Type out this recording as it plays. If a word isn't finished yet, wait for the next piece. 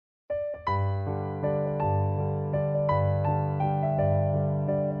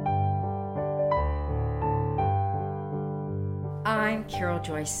I'm Carol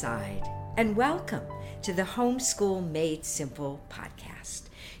Joyce Side, and welcome to the Homeschool Made Simple podcast.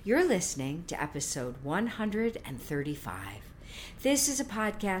 You're listening to episode 135. This is a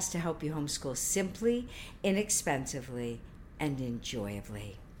podcast to help you homeschool simply, inexpensively, and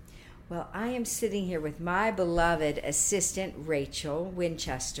enjoyably. Well, I am sitting here with my beloved assistant, Rachel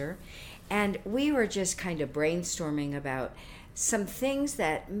Winchester, and we were just kind of brainstorming about some things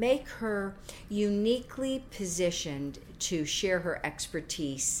that make her uniquely positioned to share her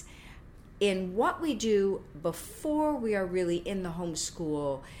expertise in what we do before we are really in the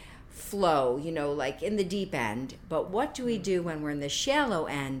homeschool flow, like in the deep end. But what do we do when we're in the shallow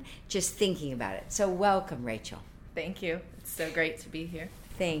end, just thinking about it? So welcome, Rachel. Thank you. It's so great to be here.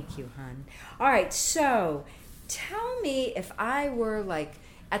 Thank you, hon. All right, so tell me, if I were like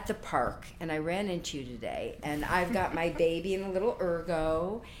at the park and I ran into you today, and I've got my baby in a little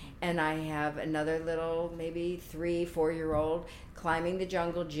ergo, and I have another little maybe 3-4-year-old climbing the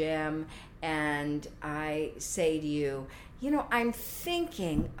jungle gym, and I say to you, I'm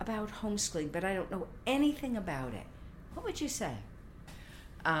thinking about homeschooling, but I don't know anything about it. What would you say?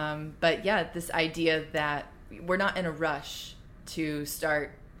 But yeah, this idea that we're not in a rush to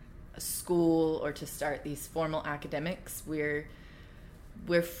start a school or to start these formal academics. We're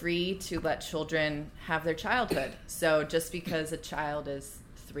free to let children have their childhood. So just because a child is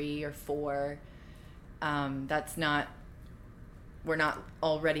 3 or 4, we're not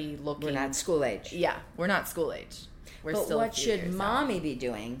already looking. We're not school age. Yeah, we're not school age. We're but still what should mommy out. be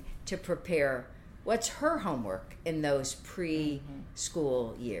doing to prepare? What's her homework in those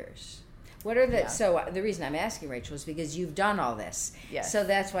preschool years? What are the So the reason I'm asking, Rachel, is because you've done all this. Yes. So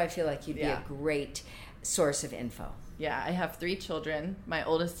that's why I feel like you'd be a great source of info. Yeah, I have 3 children. My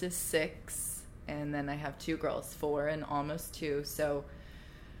oldest is 6, and then I have 2 girls, 4 and almost 2. So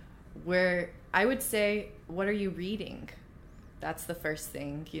I would say, what are you reading? That's the first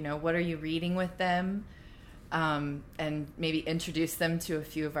thing. What are you reading with them? And maybe introduce them to a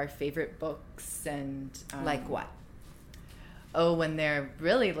few of our favorite books. And like what? Oh, when they're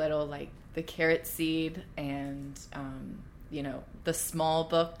really little, like The Carrot Seed and The Small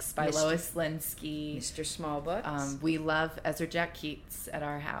Books by Lois Linsky. Mr. Small Books. We love Ezra Jack Keats at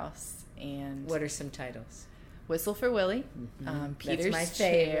our house. And what are some titles? Whistle for Willie. Peter's That's my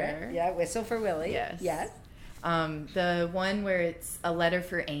Chair. favorite. Yeah, Whistle for Willie. Yes. The one where it's A Letter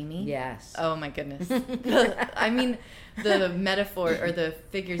for Amy. Yes. Oh my goodness. The metaphor or the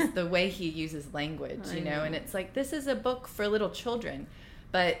figures, the way he uses language, know, and it's like, this is a book for little children,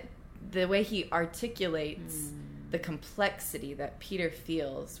 but the way he articulates the complexity that Peter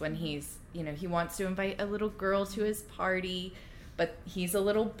feels when he's, he wants to invite a little girl to his party, but he's a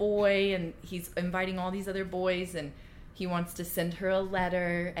little boy and he's inviting all these other boys, and he wants to send her a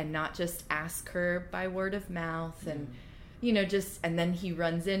letter and not just ask her by word of mouth. And, and then he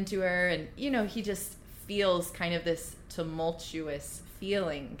runs into her and, he just feels kind of this tumultuous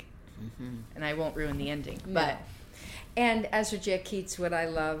feeling. And I won't ruin the ending, but... And Ezra Jack Keats, what I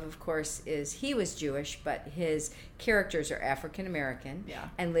love, of course, is he was Jewish, but his characters are African American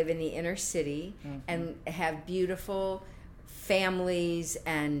and live in the inner city and have beautiful families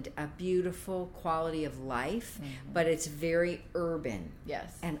and a beautiful quality of life, but it's very urban.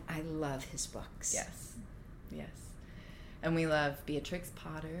 Yes. And I love his books. Yes. And we love Beatrix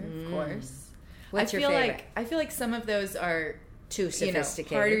Potter, of course. What's your favorite? I feel like some of those are too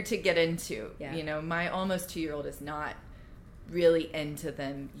sophisticated, harder to get into. Yeah. My almost 2-year-old is not really into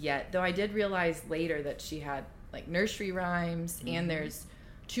them yet, though I did realize later that she had like nursery rhymes and there's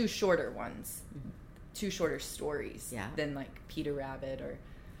 2 shorter ones, 2 shorter stories than like Peter Rabbit or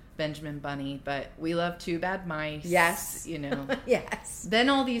Benjamin Bunny. But we love Two Bad Mice. Yes. Yes. Then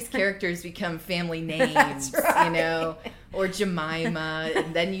all these characters become family names. That's right. Or Jemima,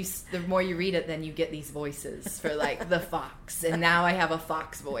 and then the more you read it, then you get these voices for like the fox, and now I have a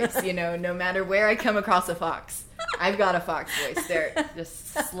fox voice. No matter where I come across a fox, I've got a fox voice. They're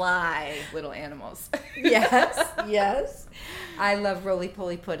just sly little animals. Yes. I love Roly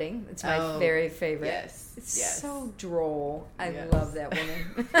Poly Pudding. It's my very favorite. Yes. It's so droll. I love that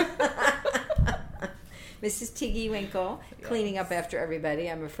woman. Mrs. Tiggy Winkle, cleaning up after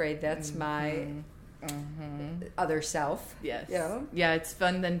everybody. I'm afraid that's my other self. Yes. Yeah, it's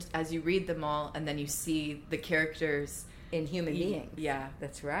fun then as you read them all and then you see the characters in human beings. Yeah.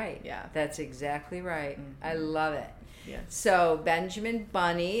 That's right. Yeah. That's exactly right. I love it. Yes. So Benjamin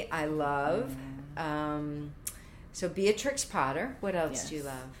Bunny, I love. So Beatrix Potter. What else do you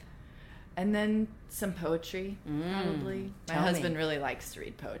love? And then some poetry, probably. My husband really likes to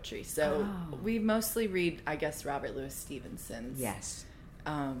read poetry. So we mostly read, I guess, Robert Louis Stevenson's. Yes.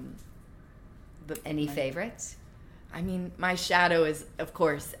 Any favorites? I mean, My Shadow is, of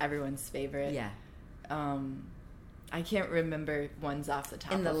course, everyone's favorite. Yeah. I can't remember ones off the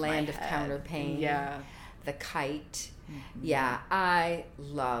top of my head. In the Land of Counterpane. Yeah. The Kite. Mm-hmm. Yeah, I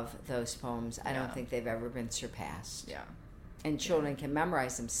love those poems. I don't think they've ever been surpassed. Yeah. And children can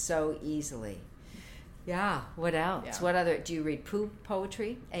memorize them so easily. Yeah. What else? Yeah. What other? Do you read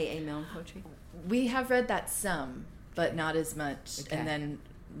poetry? A. Milne poetry? We have read that some, but not as much. Okay. And then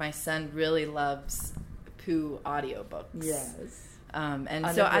my son really loves Pooh audiobooks. Yes. And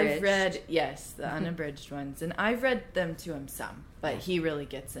so I've read, the unabridged ones. And I've read them to him some, but he really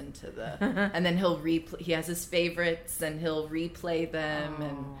gets into and then he has his favorites and he'll replay them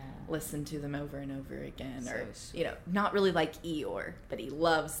and listen to them over and over again. So or, not really like Eeyore, but he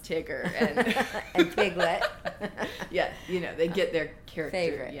loves Tigger and, and Piglet. Yeah, they get their character.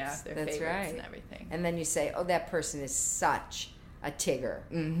 Favorites. Yeah, their That's favorites right. and everything. And then you say, oh, that person is such a Tigger,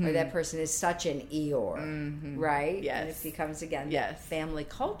 mm-hmm. or that person is such an Eeyore, mm-hmm. right? Yes. And it becomes, again, family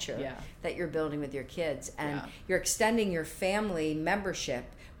culture that you're building with your kids. And you're extending your family membership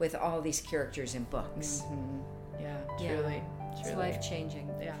with all these characters in books. Mm-hmm. Yeah, truly. It's life-changing.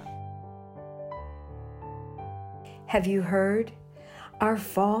 Yeah. Have you heard? Our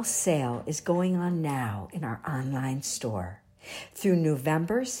fall sale is going on now in our online store. Through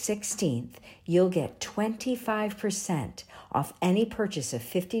November 16th, you'll get 25% off any purchase of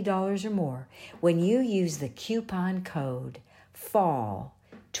 $50 or more when you use the coupon code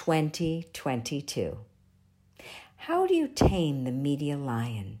FALL2022. How do you tame the media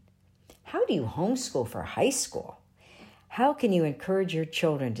lion? How do you homeschool for high school? How can you encourage your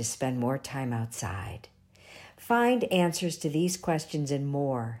children to spend more time outside? Find answers to these questions and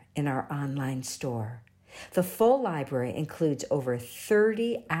more in our online store. The full library includes over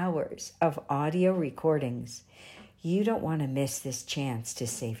 30 hours of audio recordings. You don't want to miss this chance to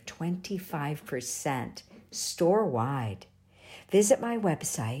save 25% store-wide. Visit my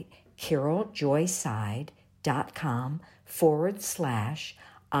website,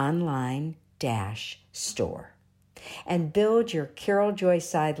 caroljoyside.com/online-store and build your Carol Joy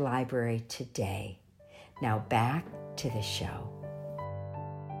Side library today. Now back to the show.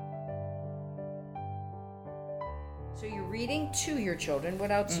 So you're reading to your children. What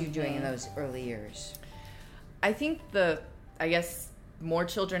else are you doing in those early years? I think more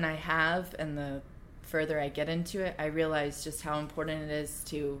children I have and the further I get into it, I realize just how important it is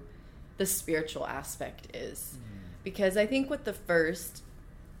to the spiritual aspect is. Because I think with the first,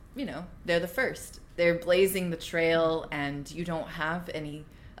 they're the first. They're blazing the trail and you don't have any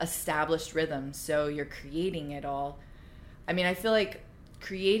established rhythm, so you're creating it all. I mean, I feel like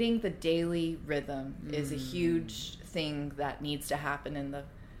creating the daily rhythm is a huge thing that needs to happen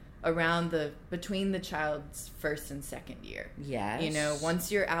between the child's first and second year. Yes.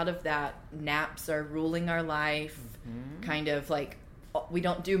 Once you're out of that, naps are ruling our life, kind of like we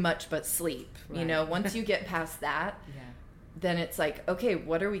don't do much but sleep. Right. Once you get past that, then it's like, okay,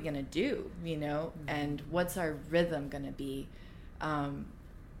 what are we going to do? And what's our rhythm going to be?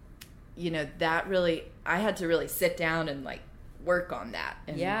 That really, I had to really sit down and work on that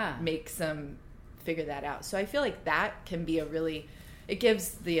and figure that out. So I feel like that can be it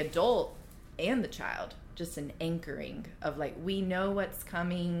gives the adult and the child just an anchoring of we know what's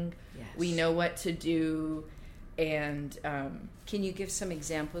coming, we know what to do. And can you give some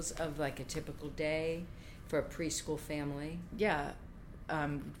examples of a typical day for a preschool family? Yeah.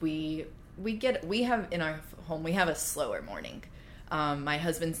 We have in our home, we have a slower morning. My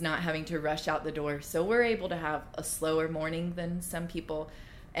husband's not having to rush out the door, so we're able to have a slower morning than some people,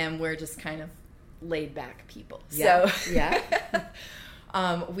 and we're just kind of laid back people. Yeah. So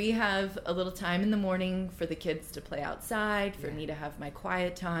we have a little time in the morning for the kids to play outside, for me to have my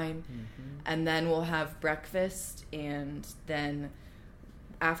quiet time, and then we'll have breakfast, and then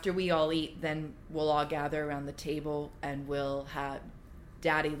after we all eat, then we'll all gather around the table and we'll have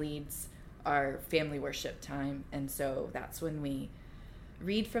Daddy leads our family worship time, and so that's when we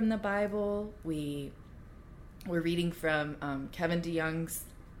read from the Bible. We're reading from Kevin DeYoung's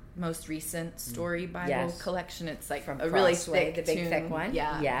most recent story Bible collection. It's from a really thick, the big thick one.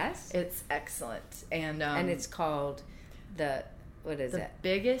 Yeah, yes, it's excellent, and it's called the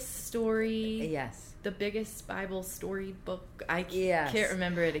biggest story. Yes, the biggest Bible story book. I can't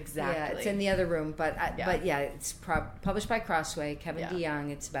remember it exactly. Yeah, it's in the other room, but it's published by Crossway. Kevin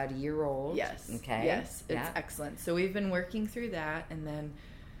DeYoung. It's about a year old. Yes. Okay. Yes, it's excellent. So we've been working through that, and then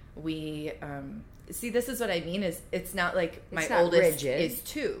we see. This is what I mean. Is it's not like my oldest is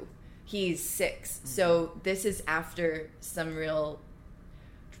 2. He's 6. So this is after some real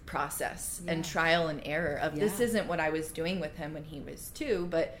process and trial and error of this isn't what I was doing with him when he was 2,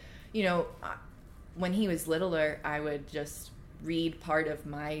 but when he was littler, I would just read part of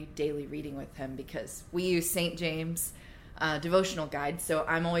my daily reading with him, because we use St. James devotional guide. So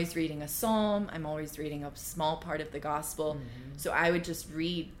I'm always reading a psalm. I'm always reading a small part of the gospel. Mm-hmm. So I would just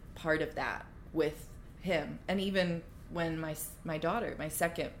read part of that with him. And even when my daughter, my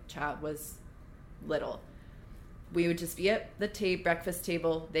second child, was little, we would just be at the breakfast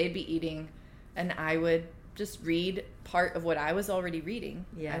table. They'd be eating, and I would just read part of what I was already reading.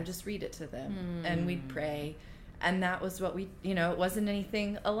 I would just read it to them, and we'd pray. And that was what it wasn't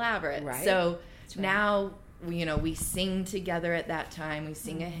anything elaborate. Right. So now, we sing together at that time. We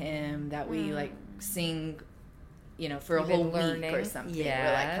sing a hymn that we sing, for a whole week or something.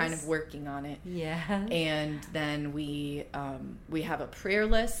 Yes. We're kind of working on it. Yeah. And then we have a prayer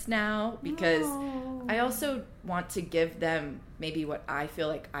list now, because I also want to give them maybe what I feel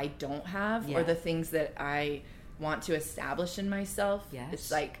like I don't have, or the things that I want to establish in myself. Yes.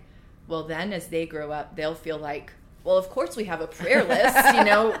 It's like, well, then as they grow up, they'll feel like, well, of course we have a prayer list.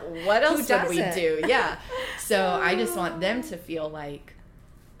 What else would we do? Yeah. So I just want them to feel like,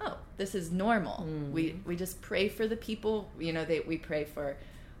 oh, this is normal. We just pray for the people. We pray for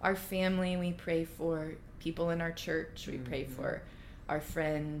our family. We pray for people in our church. We pray for our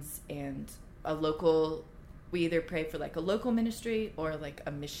friends and a local. We either pray for like a local ministry or like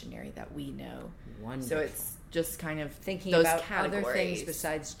a missionary that we know. Wonderful. So it's just kind of thinking those about categories. other things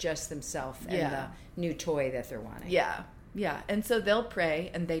besides just themselves and the new toy that they're wanting. Yeah. And so they'll pray,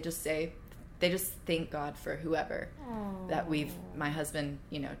 and they just thank God for whoever that my husband,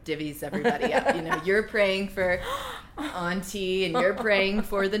 divvies everybody up. You're praying for auntie, and you're praying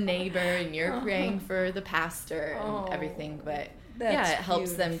for the neighbor, and you're praying for the pastor and everything. But it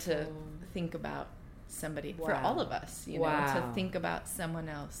helps them to think about somebody, for all of us, to think about someone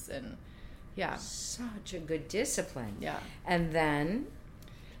else. And such a good discipline. Yeah. And then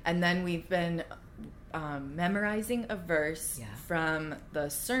we've been memorizing a verse from the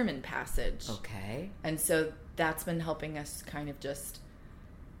sermon passage. Okay. And so that's been helping us kind of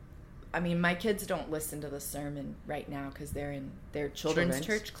my kids don't listen to the sermon right now because they're in their children's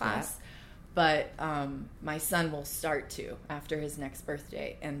church class. Yeah. But my son will start to after his next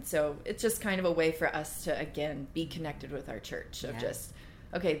birthday. And so it's just kind of a way for us to, again, be connected with our church. Of just,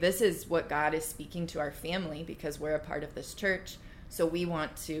 okay, this is what God is speaking to our family because we're a part of this church. So we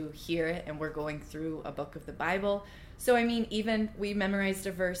want to hear it, and we're going through a book of the Bible. So, even we memorized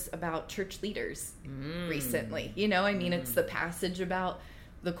a verse about church leaders recently. It's the passage about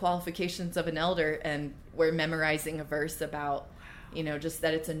the qualifications of an elder, and we're memorizing a verse about, just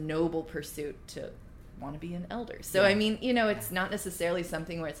that it's a noble pursuit to want to be an elder. So, it's not necessarily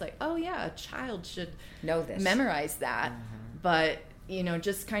something where it's like, oh, yeah, a child should know this, memorize that. But,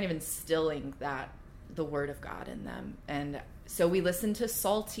 just kind of instilling the Word of God in them. And so we listen to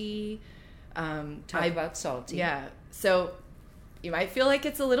Psalty. Talk about Psalty. Yeah. So you might feel like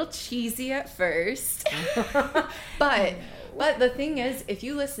it's a little cheesy at first. but the thing is, if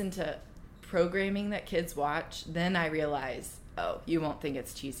you listen to programming that kids watch, then I realize, you won't think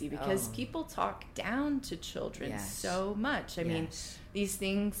it's cheesy because people talk down to children so much. These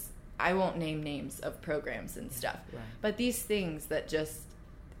things, I won't name names of programs and stuff, but these things that just,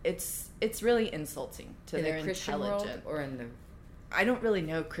 it's really insulting to their intelligence. Or in the, I don't really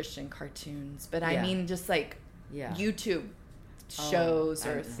know Christian cartoons, but just like YouTube shows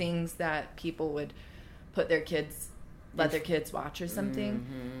or things that people would let their kids watch or something.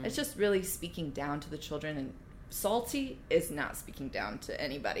 It's just really speaking down to the children. And Psalty is not speaking down to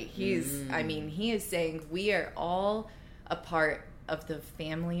anybody. He is saying we are all a part of the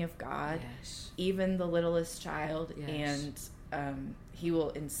family of God, even the littlest child, and he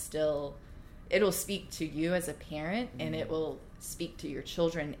will it'll speak to you as a parent, and it will speak to your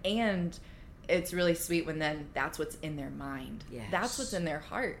children. And it's really sweet when then that's what's in their mind. That's what's in their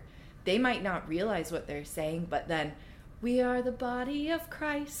heart. They might not realize what they're saying, but then we are the body of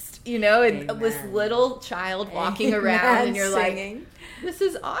Christ, and this little child walking around, and you're singing. Like, this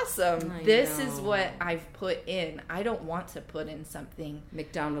is awesome. This is what I've put in. I don't want to put in something.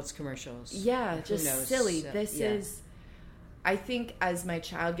 McDonald's commercials. Yeah, just silly. This is, I think as my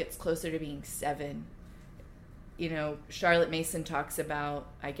child gets closer to being 7, Charlotte Mason talks about,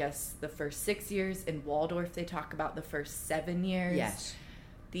 I guess, the first 6 years. In Waldorf, they talk about the first 7 years. Yes.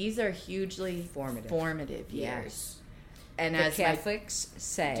 These are hugely formative years. Yes. And the Catholics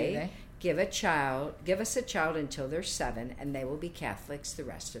say, give us a child until they're 7, and they will be Catholics the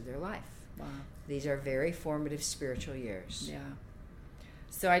rest of their life. Wow. These are very formative spiritual years. Yeah.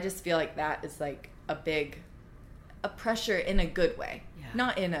 So I just feel like that is like a pressure in a good way. Yeah.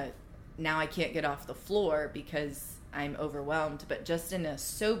 Not in a, now I can't get off the floor because I'm overwhelmed, but just in a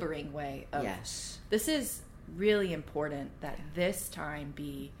sobering way of, yes, this is really important that this time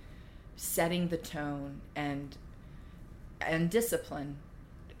be setting the tone, and discipline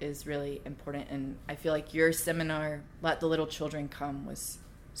is really important. And I feel like your seminar, Let the Little Children Come, was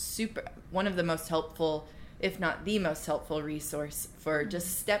one of the most helpful, if not the most helpful resource for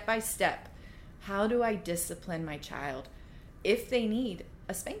just step by step. How do I discipline my child if they need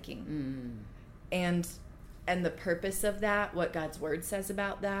a spanking? And the purpose of that, what God's word says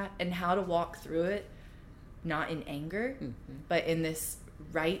about that, and how to walk through it, not in anger, but in this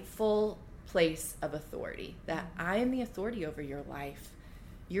rightful place of authority, that I am the authority over your life.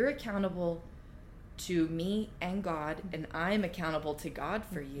 You're accountable to me and God, and I'm accountable to God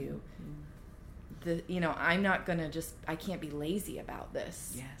for you. I'm not going to I can't be lazy about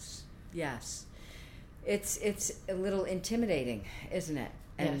this. Yes. It's a little intimidating, isn't it?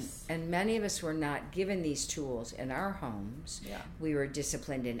 And many of us were not given these tools in our homes. Yeah. We were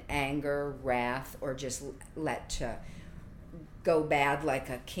disciplined in anger, wrath, or just let to go bad like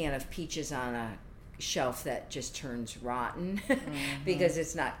a can of peaches on a shelf that just turns rotten because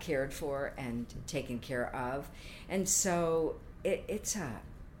it's not cared for and taken care of. And so it's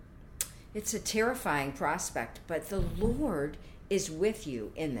a terrifying prospect, but the Lord is with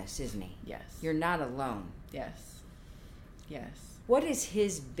you in this, isn't he? Yes. You're not alone. Yes. What is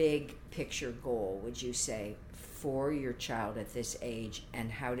his big picture goal, would you say, for your child at this age,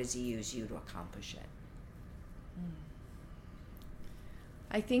 and how does he use you to accomplish it?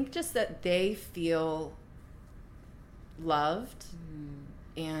 I think just that they feel loved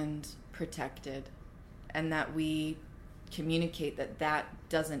and protected, and that we communicate that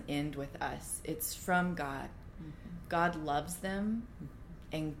doesn't end with us. It's from God. God loves them,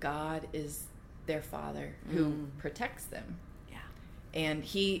 and God is their Father who protects them. Yeah. And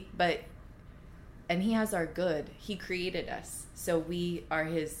He has our good. He created us, so we are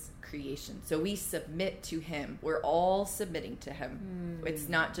His creation. So we submit to Him. We're all submitting to Him. It's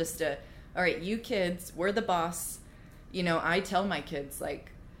not just all right, you kids, we're the boss. I tell my kids,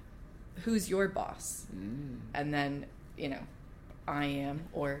 like, who's your boss? And then, I am,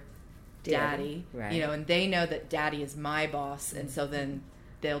 or daddy, right. And they know that daddy is my boss. And so then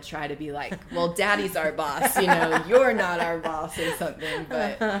they'll try to be like, well, daddy's our boss, you're not our boss or something.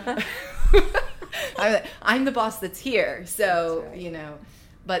 But I'm the boss that's here. So, That's right.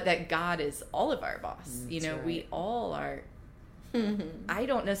 But that God is all of our boss. Right. We all are. I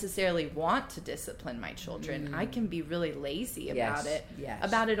don't necessarily want to discipline my children. I can be really lazy about it,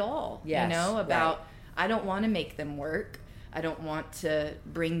 about it all, right. I don't want to make them work. I don't want to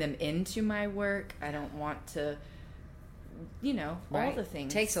bring them into my work. I don't want to, all the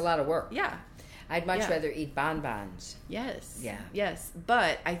things. It takes a lot of work. Yeah. I'd much rather eat bonbons. Yes. Yeah. Yes.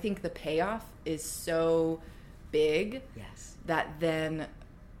 But I think the payoff is so big that then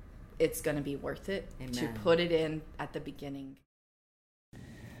it's going to be worth it to put it in at the beginning.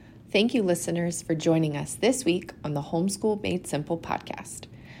 Thank you, listeners, for joining us this week on the Homeschool Made Simple podcast.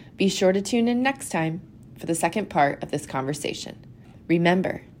 Be sure to tune in next time for the second part of this conversation.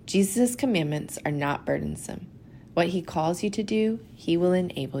 Remember, Jesus' commandments are not burdensome. What He calls you to do, He will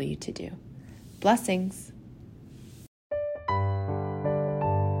enable you to do. Blessings.